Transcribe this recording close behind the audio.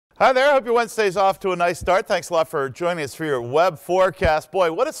Hi there, hope your Wednesday's off to a nice start. Thanks a lot for joining us for your web forecast.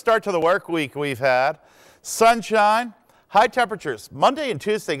 Boy, what a start to the work week we've had. Sunshine, high temperatures. Monday and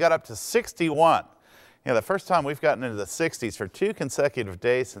Tuesday got up to 61. The first time we've gotten into the 60s for 2 consecutive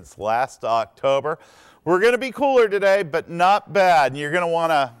days since last October. We're going to be cooler today, but not bad. And you're going to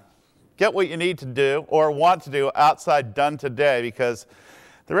want to get what you need to do or want to do outside done today, because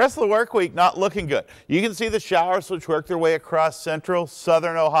the rest of the work week not looking good. You can see the showers which work their way across central,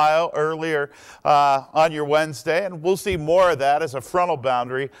 southern Ohio earlier on your Wednesday, and we'll see more of that as a frontal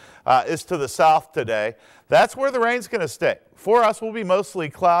boundary is to the south today. That's where the rain's going to stay. For us, will be mostly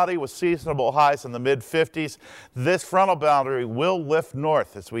cloudy with seasonable highs in the mid-50s. This frontal boundary will lift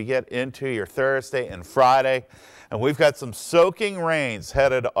north as we get into your Thursday and Friday, and we've got some soaking rains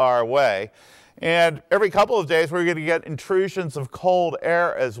headed our way. And every couple of days, we're going to get intrusions of cold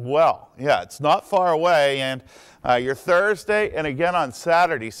air as well. Yeah, it's not far away. And your Thursday and again on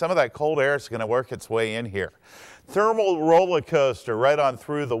Saturday, some of that cold air is going to work its way in here. Thermal roller coaster right on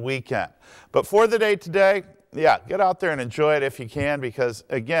through the weekend. But for the day today, yeah, get out there and enjoy it if you can, because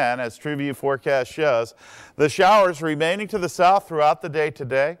again, as TrueView forecast shows, the showers remaining to the south throughout the day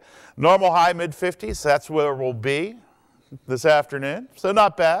today. Normal high mid-50s, that's where we'll be this afternoon, so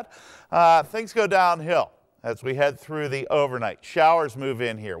not bad. Things go downhill as we head through the overnight. Showers move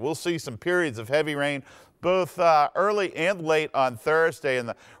in here. We'll see some periods of heavy rain both early and late on Thursday. And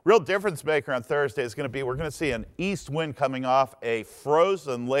the real difference maker on Thursday is going to be we're going to see an east wind coming off a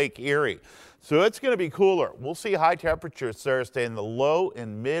frozen Lake Erie. So it's going to be cooler. We'll see high temperatures Thursday in the low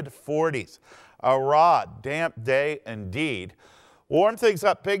and mid-40s. A raw, damp day indeed. Warm things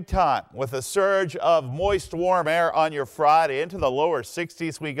up big time with a surge of moist, warm air on your Friday. Into the lower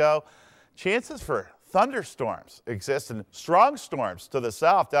 60s we go. Chances for thunderstorms exist, and strong storms to the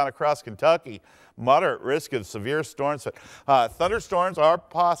south down across Kentucky. Moderate risk of severe storms. Thunderstorms are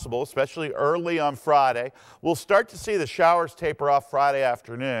possible, especially early on Friday. We'll start to see the showers taper off Friday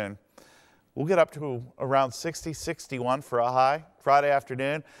afternoon. We'll get up to around 60, 61 for a high Friday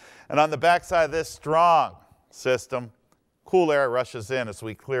afternoon. And on the backside of this strong system, cool air rushes in as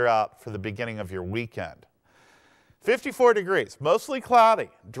we clear out for the beginning of your weekend. 54 degrees, mostly cloudy,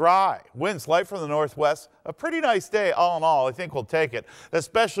 dry, winds light from the northwest. A pretty nice day all in all. I think we'll take it,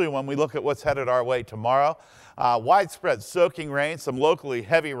 especially when we look at what's headed our way tomorrow. Widespread soaking rain, some locally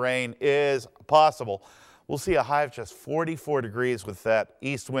heavy rain is possible. We'll see a high of just 44 degrees with that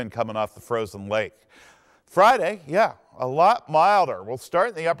east wind coming off the frozen lake. Friday, yeah, a lot milder. We'll start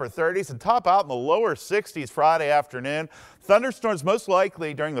in the upper 30s and top out in the lower 60s Friday afternoon. Thunderstorms most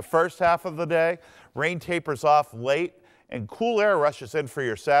likely during the first half of the day. Rain tapers off late and cool air rushes in for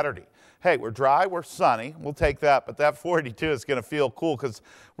your Saturday. Hey, we're dry, we're sunny. We'll take that, but that 42 is going to feel cool because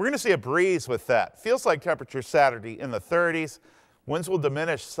we're going to see a breeze with that. Feels like temperature Saturday in the 30s. Winds will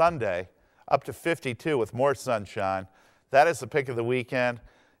diminish Sunday up to 52 with more sunshine. That is the pick of the weekend.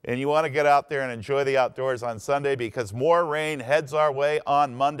 And you want to get out there and enjoy the outdoors on Sunday, because more rain heads our way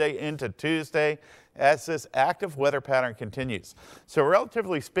on Monday into Tuesday as this active weather pattern continues. So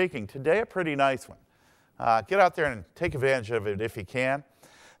relatively speaking, today a pretty nice one. Get out there and take advantage of it if you can.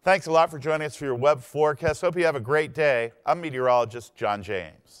 Thanks a lot for joining us for your web forecast. Hope you have a great day. I'm meteorologist John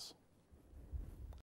James.